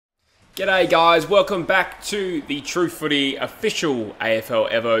G'day guys, welcome back to the True Footy official AFL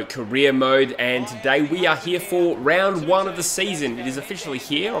Evo career mode, and today we are here for round 1 of the season. It is officially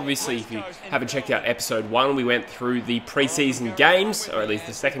here. Obviously, if you haven't checked out episode 1, we went through the preseason games, or at least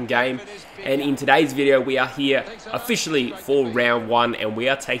the second game, and in today's video we are here officially for round 1 and we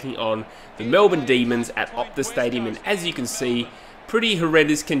are taking on the Melbourne Demons at Optus Stadium, and as you can see, pretty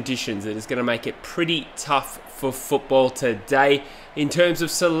horrendous conditions. It is going to make it pretty tough for football today. In terms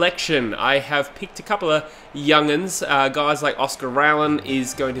of selection, I have picked a couple of young'uns. Guys like Oscar Allen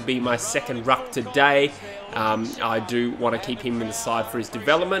is going to be my second ruck today. I do want to keep him in the side for his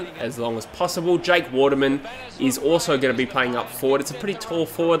development as long as possible. Jake Waterman is also going to be playing up forward. It's a pretty tall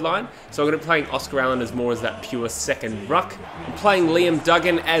forward line, so I'm going to be playing Oscar Allen as more as that pure second ruck. I'm playing Liam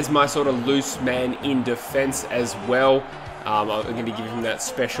Duggan as my sort of loose man in defence as well. I'm going to give him that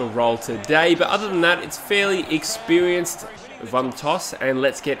special role today, but other than that, it's fairly experienced. One toss, and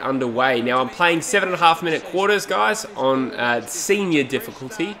let's get underway. Now I'm playing 7.5 minute quarters, guys, on senior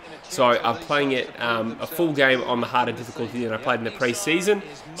difficulty. So I'm playing it a full game on the harder difficulty than I played in the pre-season.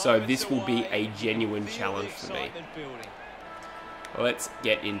 So this will be a genuine challenge for me. Let's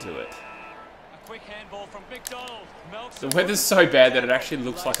get into it. The weather's so bad that it actually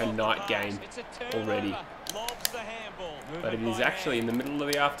looks like a night game already. But it is actually in the middle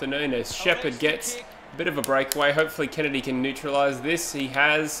of the afternoon as Shepherd gets a bit of a breakaway. Hopefully Kennedy can neutralise this. He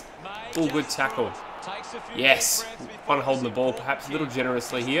has. All good tackle. Yes. One holding the ball perhaps a little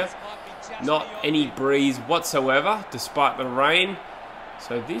generously here. Not any breeze whatsoever despite the rain.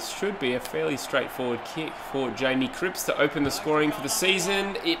 So this should be a fairly straightforward kick for Jamie Cripps to open the scoring for the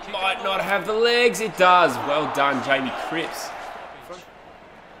season. It might not have the legs. It does. Well done, Jamie Cripps.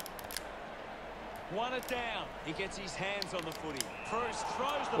 Won it down. He gets his hands on the footy.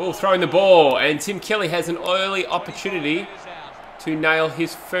 Throwing the ball, and Tim Kelly has an early opportunity to nail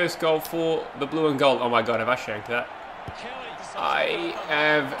his first goal for the blue and gold. Oh my god, have I shanked that? I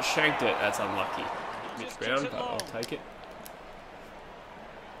have shanked it. That's unlucky. Mitch Brown, but I'll take it.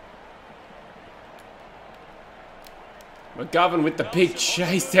 McGovern with the big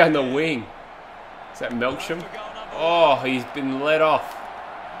chase down the wing. Is that Melksham? Oh, he's been let off.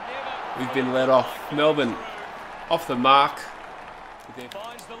 We've been let off. Melbourne off the mark.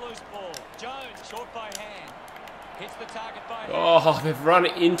 Finds the loose ball. Jones short by hand. Hits the target by hand. Oh, they've run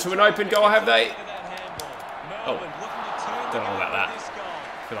it into an open goal, have they? Oh, don't know about that.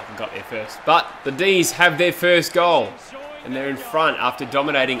 I feel like I got there first. But the D's have their first goal, and they're in front after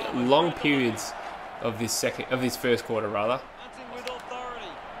dominating long periods of this first quarter, rather.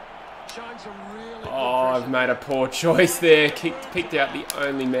 Oh, I've made a poor choice there. Picked out the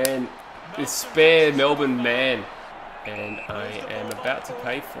only man, the spare Melbourne man, and I am about to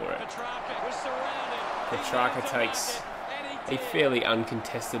pay for it. Petrarca takes a fairly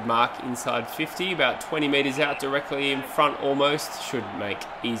uncontested mark inside 50, about 20 metres out, directly in front almost. Should make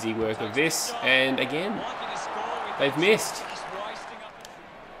easy work of this, and again, they've missed.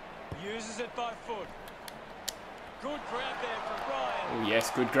 Oh yes,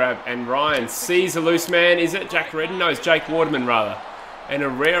 good grab, and Ryan sees a loose man. Is it Jack Redden? No, it's Jake Waterman rather. And a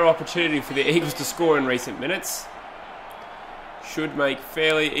rare opportunity for the Eagles to score in recent minutes. Should make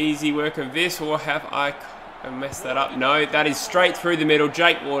fairly easy work of this, or have I messed that up? No, that is straight through the middle.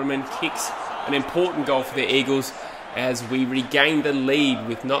 Jake Waterman kicks an important goal for the Eagles as we regain the lead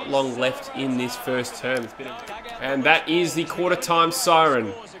with not long left in this first term. And that is the quarter time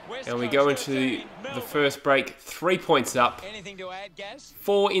siren. And we go into the first break, 3 points up,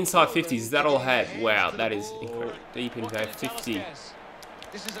 4 inside 50s. Is that all I had? Wow, that is incredible. Deep into 50.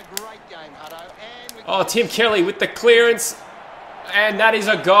 Oh, Tim Kelly with the clearance, and that is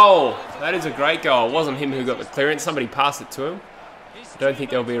a goal. That is a great goal. It wasn't him who got the clearance. Somebody passed it to him. I don't think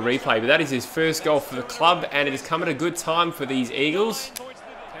there'll be a replay, but that is his first goal for the club, and it has come at a good time for these Eagles.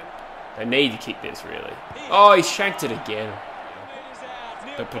 They need to kick this, really. Oh, he shanked it again.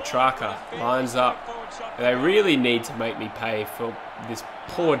 But Petrarca lines up. They really need to make me pay for this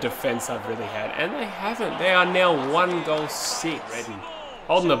poor defence I've really had. And they haven't. They are now 1-6.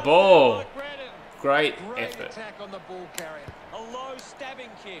 Holding the ball. Great effort.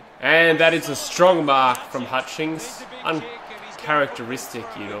 And that is a strong mark from Hutchings. Uncharacteristic,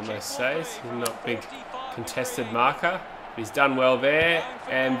 you'd almost say. He's not big contested marker. He's done well there.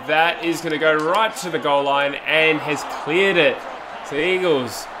 And that is going to go right to the goal line and has cleared it. The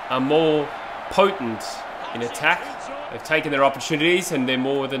Eagles are more potent in attack. They've taken their opportunities and they're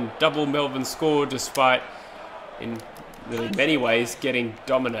more than double Melbourne's score despite, in really many ways, getting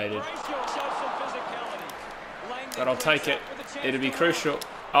dominated. But I'll take it. It'll be crucial.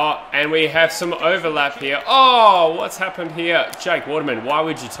 Oh, and we have some overlap here. Oh, what's happened here? Jake Waterman, why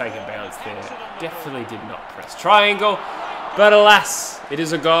would you take a bounce there? Definitely did not press triangle. But alas, it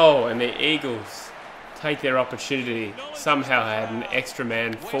is a goal, and the Eagles take their opportunity. Somehow had an extra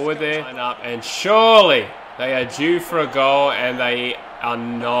man forward there. And surely they are due for a goal, and they are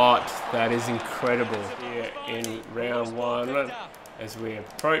not. That is incredible. Here in round one, as we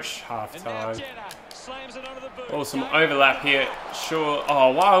approach halftime. Oh, some overlap here. Sure.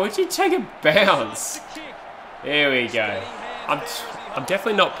 Oh, wow. Would you take a bounce? There we go. I'm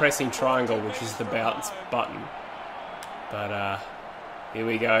definitely not pressing triangle, which is the bounce button. But here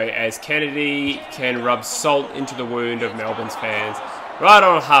we go. As Kennedy can rub salt into the wound of Melbourne's fans. Right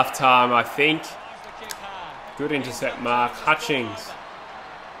on half-time, I think. Good intercept mark. Hutchings.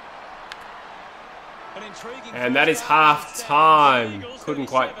 And that is half-time. Couldn't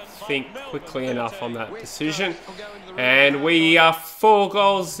quite think quickly enough on that decision. And we are 4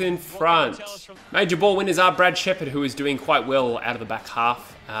 goals in front. Major ball winners are Brad Shepherd, who is doing quite well out of the back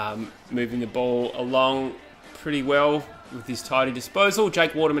half. Moving the ball along pretty well with his tidy disposal.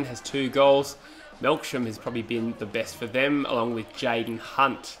 Jake Waterman has 2 goals. Melksham has probably been the best for them, along with Jaden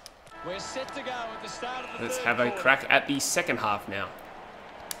Hunt. We're set to go at the start of the Let's have a crack at the second half now.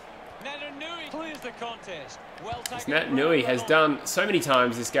 As Nat Nui has done so many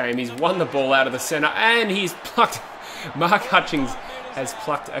times this game, he's won the ball out of the centre and he's plucked. Mark Hutchings has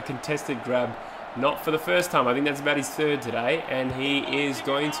plucked a contested grab, not for the first time. I think that's about his 3rd today, and he is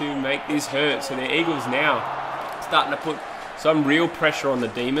going to make this hurt. So the Eagles now starting to put some real pressure on the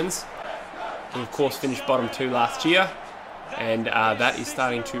Demons, who of course finished bottom 2 last year, and that is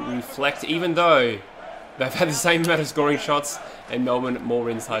starting to reflect, even though they've had the same amount of scoring shots and Melbourne more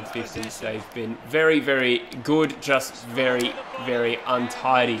inside 50s. They've been very, very good, just very, very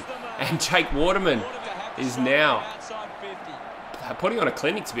untidy. And Jake Waterman is now putting on a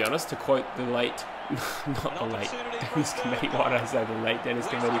clinic, to be honest, to quote the late, not the late Dennis Committee. Why did I say the late Dennis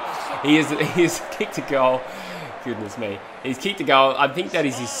Committee? He is kicked a goal. Goodness me. He's kicked a goal. I think that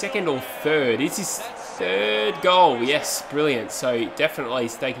is his 2nd or 3rd. It's his 3rd goal. Yes, brilliant. So definitely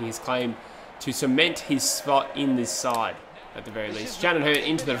staking his claim to cement his spot in this side, at the very least. Shannon Hurt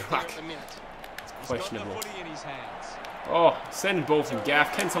into the ruck. It's questionable. Oh, sending ball from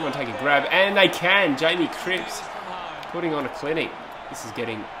Gaff. Can someone take a grab? And they can. Jamie Cripps putting on a clinic. This is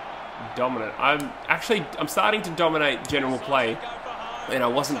getting dominant. I'm starting to dominate general play, and I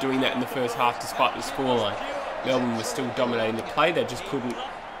wasn't doing that in the first half despite the scoreline. Melbourne was still dominating the play. They just couldn't,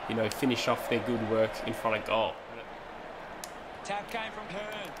 you know, finish off their good work in front of goal. Tap came from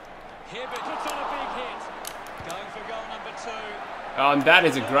Hearn. Hibbert puts on a big hit. Going for goal number 2. Oh, and that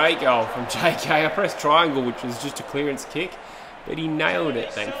is a great goal from JK. I pressed triangle, which was just a clearance kick, but he nailed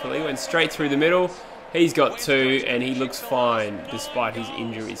it, thankfully. Went straight through the middle. He's got 2, and he looks fine, despite his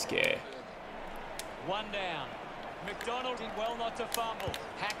injury scare. 1 down. McDonald did well not to fumble.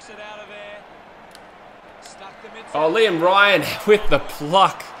 Hacks it out of there. Oh, Liam Ryan with the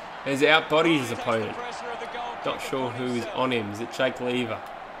pluck has outbodied his opponent. Not sure who is on him. Is it Jake Lever?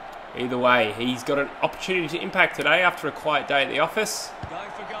 Either way, he's got an opportunity to impact today after a quiet day at the office.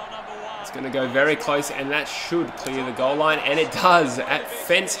 It's going to go very close, and that should clear the goal line, and it does at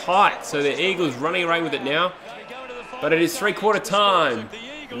fence height. So the Eagles running around with it now, but it is 3/4 time,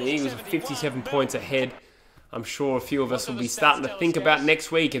 and the Eagles are 57 points ahead. I'm sure a few of us will be starting to think about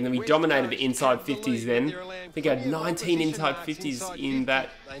next week, and then we dominated the inside 50s then. I think I had 19 inside 50s in that,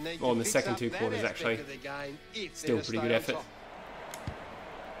 well, in the second 2 quarters actually. Still pretty good effort.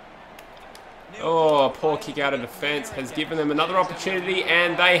 Oh, a poor kick out of defence has given them another opportunity,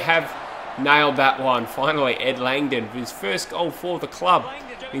 and they have nailed that one. Finally, Ed Langdon, his first goal for the club,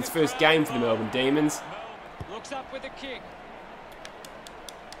 his first game for the Melbourne Demons. Looks up with a kick.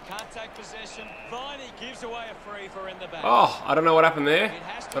 Can't take possession. Viney gives away a free for in the back. Oh, I don't know what happened there,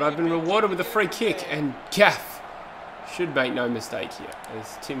 but I've been rewarded with a free kick, and Gaff should make no mistake here,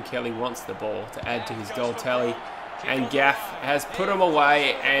 as Tim Kelly wants the ball to add to his goal tally. And Gaff has put them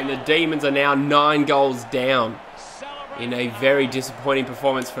away, and the Demons are now 9 goals down in a very disappointing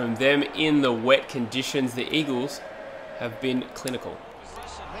performance from them in the wet conditions. The Eagles have been clinical.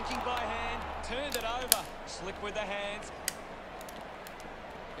 Linking by hand, turned it over, slick with the hands.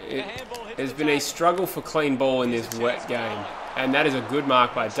 It has been a struggle for clean ball in this wet game, and that is a good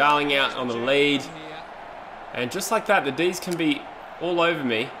mark by Darling out on the lead. And just like that, the D's can be all over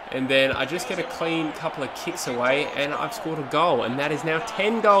me, and then I just get a clean couple of kicks away, and I've scored a goal, and that is now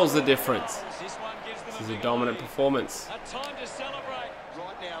 10 goals the difference. This is a dominant performance.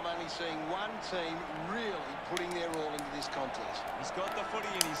 only seeing one team really putting their all into this contest. He's got the footy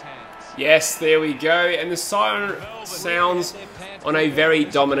in his hands. Yes, there we go. And the siren sounds on a very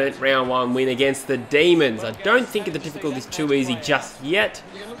dominant round 1 win against the Demons. I don't think the difficulty is too easy just yet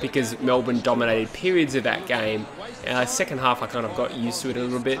because Melbourne dominated periods of that game. Second half, I kind of got used to it a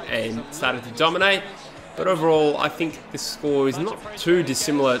little bit and started to dominate. But overall, I think the score is not too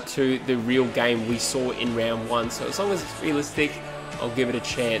dissimilar to the real game we saw in round 1. So as long as it's realistic, I'll give it a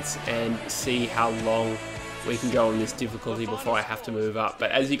chance and see how long we can go on this difficulty before I have to move up.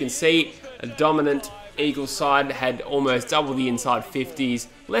 But as you can see, a dominant Eagles side had almost double the inside 50s,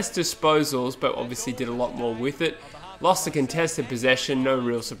 less disposals, but obviously did a lot more with it. Lost the contested possession, no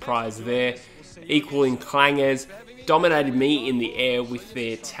real surprise there. Equaling clangers, dominated me in the air with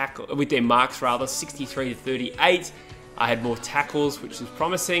their marks rather, 63 to 38. I had more tackles, which is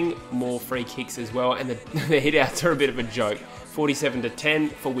promising, more free kicks as well, and the hitouts are a bit of a joke. 47 to 10,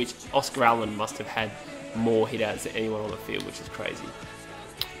 for which Oscar Allen must have had more hitouts than anyone on the field, which is crazy.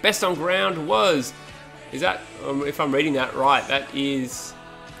 Best on ground was, if I'm reading that right, that is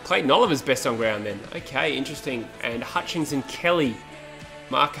Clayton Oliver's best on ground then. Okay, interesting. And Hutchings and Kelly.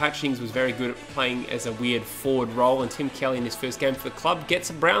 Mark Hutchings was very good at playing as a weird forward role, and Tim Kelly in his first game for the club gets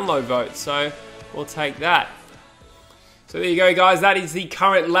a Brownlow vote, so we'll take that. So there you go, guys. That is the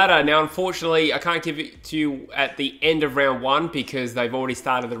current ladder. Now, unfortunately, I can't give it to you at the end of round 1 because they've already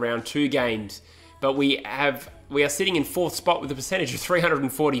started the round 2 games. But we are sitting in 4th spot with a percentage of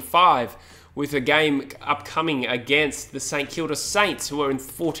 345, with a game upcoming against the St Kilda Saints, who are in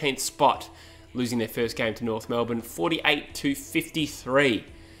 14th spot, losing their first game to North Melbourne, 48 to 53.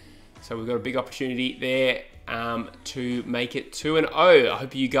 So we've got a big opportunity there to make it 2-0. I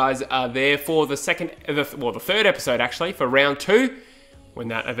hope you guys are there for the third episode actually, for round 2, when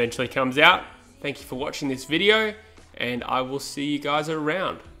that eventually comes out. Thank you for watching this video, and I will see you guys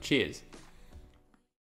around. Cheers.